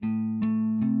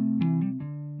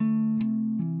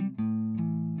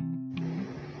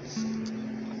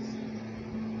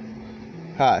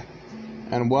Hi,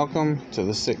 and welcome to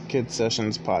the Sick Kid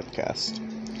Sessions podcast.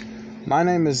 My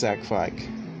name is Zach Fike,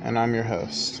 and I'm your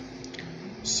host.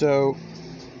 So,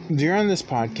 during this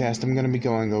podcast, I'm going to be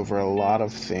going over a lot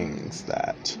of things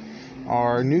that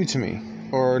are new to me,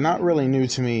 or not really new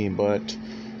to me, but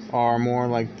are more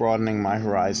like broadening my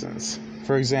horizons.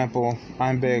 For example,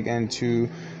 I'm big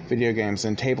into video games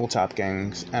and tabletop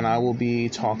games, and I will be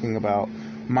talking about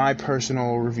my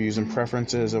personal reviews and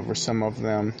preferences over some of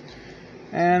them.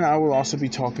 And I will also be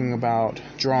talking about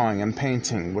drawing and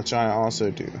painting, which I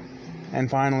also do. And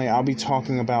finally, I'll be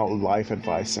talking about life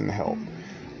advice and help.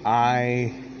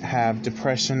 I have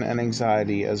depression and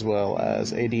anxiety as well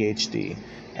as ADHD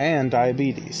and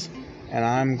diabetes. And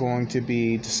I'm going to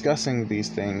be discussing these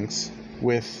things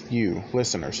with you,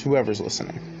 listeners, whoever's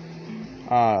listening.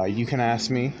 You can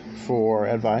ask me for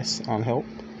advice on help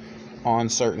on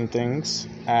certain things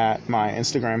at my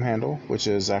Instagram handle, which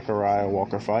is Zachariah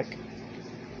Walker Fike.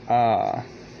 I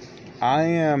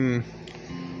am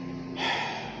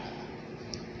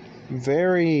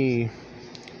very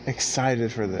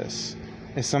excited for this.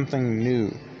 It's something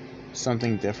new,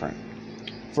 something different.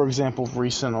 For example,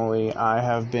 recently I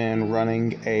have been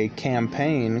running a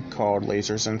campaign called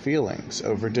Lasers and Feelings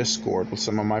over Discord with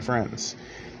some of my friends.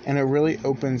 And it really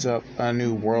opens up a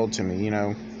new world to me.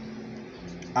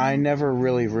 I never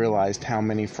really realized how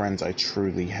many friends I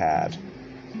truly had.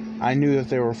 I knew that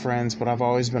they were friends, but I've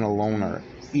always been a loner.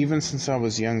 Even since I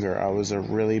was younger, I was a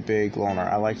really big loner.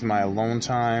 I liked my alone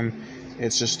time.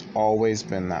 It's just always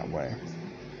been that way.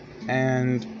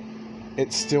 And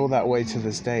it's still that way to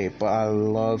this day, but I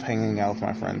love hanging out with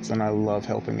my friends, and I love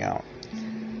helping out.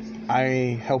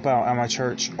 I help out at my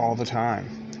church all the time.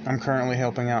 I'm currently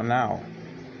helping out now.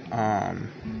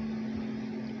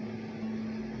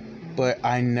 But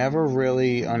I never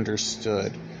really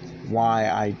understood why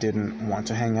I didn't want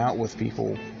to hang out with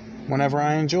people whenever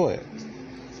I enjoy it.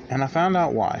 And I found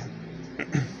out why.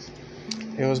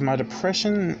 It was my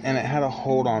depression, and it had a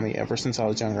hold on me ever since I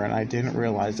was younger, and I didn't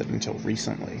realize it until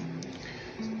recently.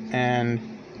 And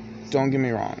don't get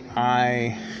me wrong,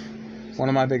 one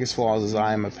of my biggest flaws is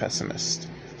I am a pessimist.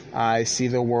 I see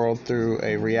the world through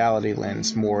a reality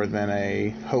lens more than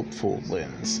a hopeful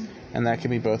lens, and that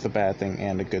can be both a bad thing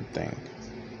and a good thing.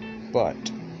 But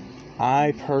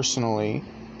I personally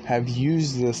have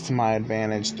used this to my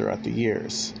advantage throughout the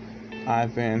years.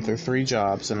 I've been through 3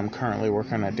 jobs, and I'm currently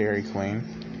working at Dairy Queen,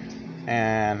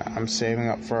 and I'm saving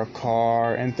up for a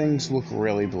car, and things look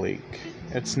really bleak.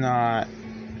 It's not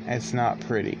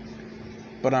pretty,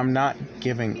 but I'm not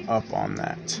giving up on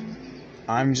that.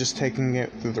 I'm just taking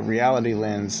it through the reality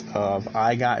lens of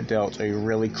I got dealt a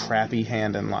really crappy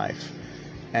hand in life,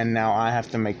 and now I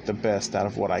have to make the best out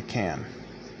of what I can.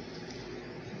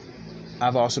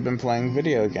 I've also been playing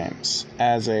video games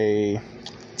as a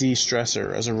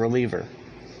de-stressor, as a reliever.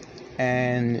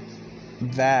 And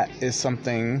that is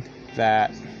something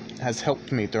that has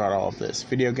helped me throughout all of this.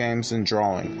 Video games and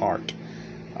drawing, art,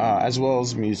 as well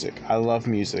as music. I love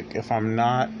music. If I'm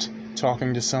not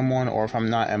talking to someone or if I'm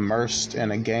not immersed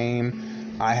in a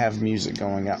game, I have music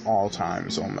going at all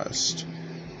times almost.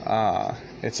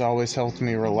 It's always helped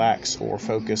me relax or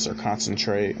focus or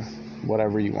concentrate,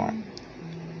 whatever you want.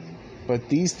 But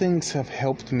these things have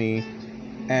helped me,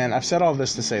 and I've said all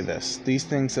this to say this. These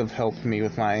things have helped me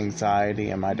with my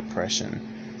anxiety and my depression.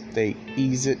 They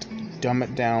ease it, dumb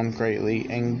it down greatly,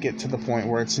 and get to the point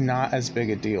where it's not as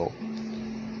big a deal.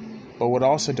 But what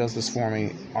also does this for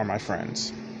me are my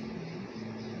friends.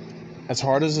 As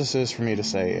hard as this is for me to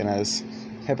say, and as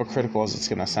hypocritical as it's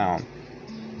going to sound,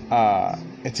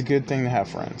 it's a good thing to have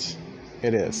friends.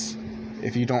 It is.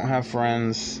 If you don't have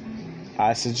friends,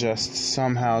 I suggest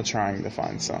somehow trying to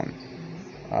find some.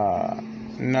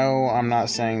 No, I'm not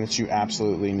saying that you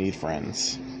absolutely need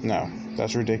friends. No,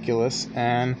 that's ridiculous,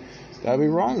 and that'd be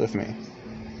wrong with me.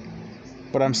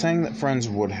 But I'm saying that friends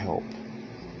would help.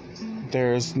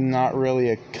 There's not really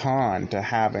a con to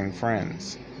having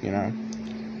friends,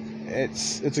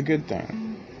 It's a good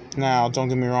thing. Now, don't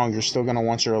get me wrong, you're still going to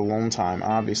want your alone time,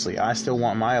 obviously. I still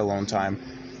want my alone time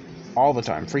all the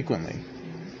time, frequently.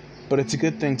 But it's a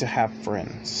good thing to have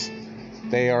friends.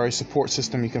 They are a support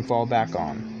system you can fall back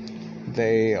on.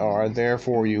 They are there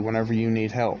for you whenever you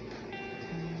need help.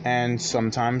 And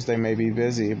sometimes they may be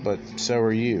busy, but so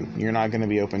are you. You're not going to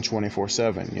be open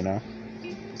 24/7,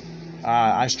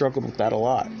 I struggled with that a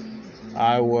lot.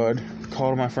 I would call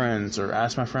to my friends or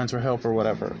ask my friends for help or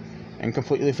whatever, and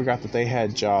completely forgot that they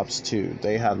had jobs too.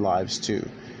 They had lives too.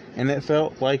 And it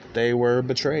felt like they were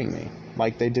betraying me,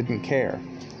 like they didn't care.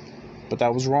 But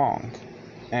that was wrong.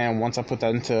 And once I put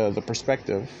that into the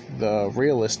perspective, the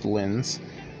realist lens,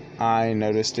 I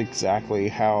noticed exactly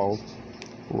how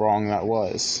wrong that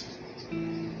was.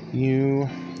 You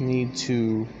need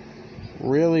to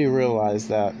really realize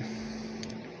that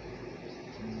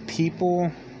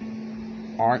people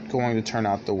aren't going to turn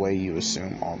out the way you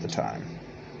assume all the time.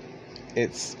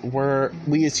 It's where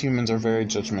we as humans are very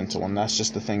judgmental, and that's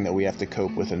just the thing that we have to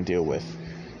cope with and deal with.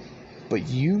 But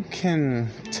you can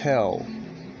tell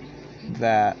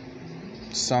that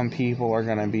some people are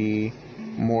going to be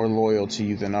more loyal to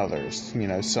you than others.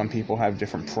 Some people have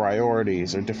different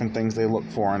priorities or different things they look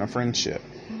for in a friendship.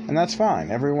 And that's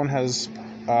fine. Everyone has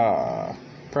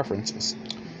preferences.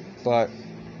 But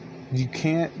you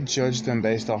can't judge them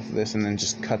based off of this and then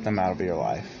just cut them out of your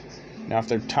life. Now, if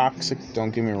they're toxic,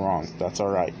 don't get me wrong. That's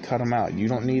alright. Cut them out. You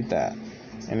don't need that.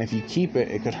 And if you keep it,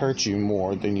 it could hurt you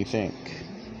more than you think.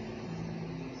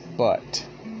 But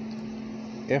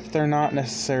if they're not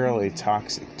necessarily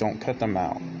toxic, don't cut them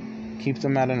out. Keep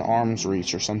them at an arm's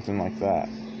reach or something like that.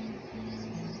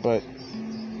 But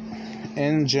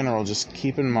in general, just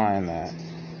keep in mind that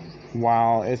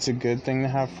while it's a good thing to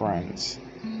have friends,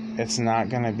 it's not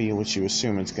going to be what you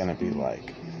assume it's going to be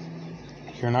like.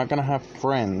 You're not going to have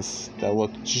friends that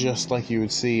look just like you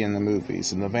would see in the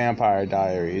movies, in the Vampire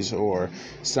Diaries or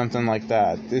something like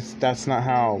that. That's not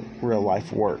how real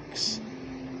life works.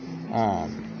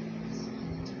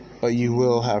 But you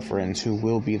will have friends who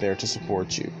will be there to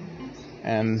support you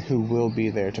and who will be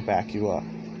there to back you up.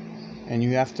 And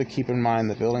you have to keep in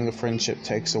mind that building a friendship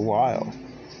takes a while.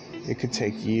 It could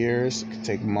take years, it could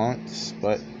take months,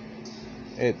 but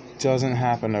it doesn't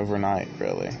happen overnight,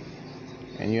 really.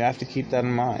 And you have to keep that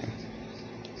in mind.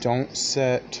 Don't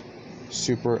set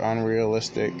super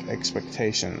unrealistic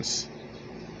expectations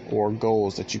or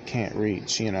goals that you can't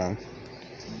reach,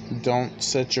 Don't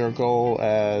set your goal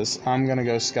as, I'm going to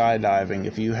go skydiving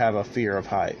if you have a fear of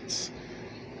heights.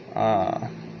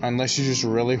 Unless you just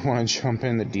really want to jump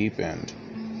in the deep end.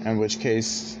 In which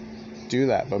case, do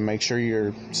that, but make sure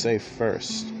you're safe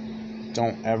first.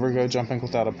 Don't ever go jumping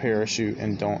without a parachute,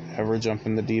 and don't ever jump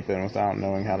in the deep end without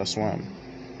knowing how to swim.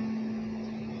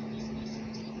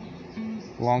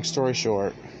 Long story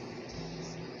short,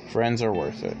 friends are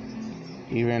worth it.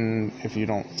 Even if you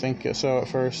don't think so at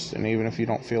first, and even if you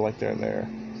don't feel like they're there.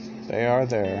 They are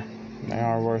there, and they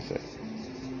are worth it.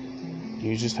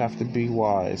 You just have to be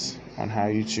wise on how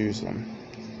you choose them.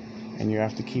 And you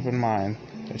have to keep in mind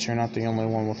that you're not the only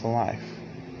one with a life.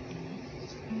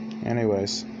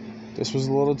 Anyways, this was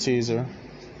a little teaser,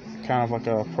 kind of like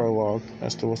a prologue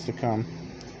as to what's to come.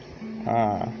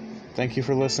 Thank you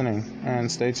for listening, and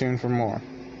stay tuned for more.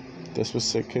 This was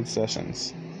Sick Kid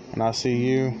Sessions, and I'll see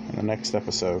you in the next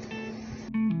episode.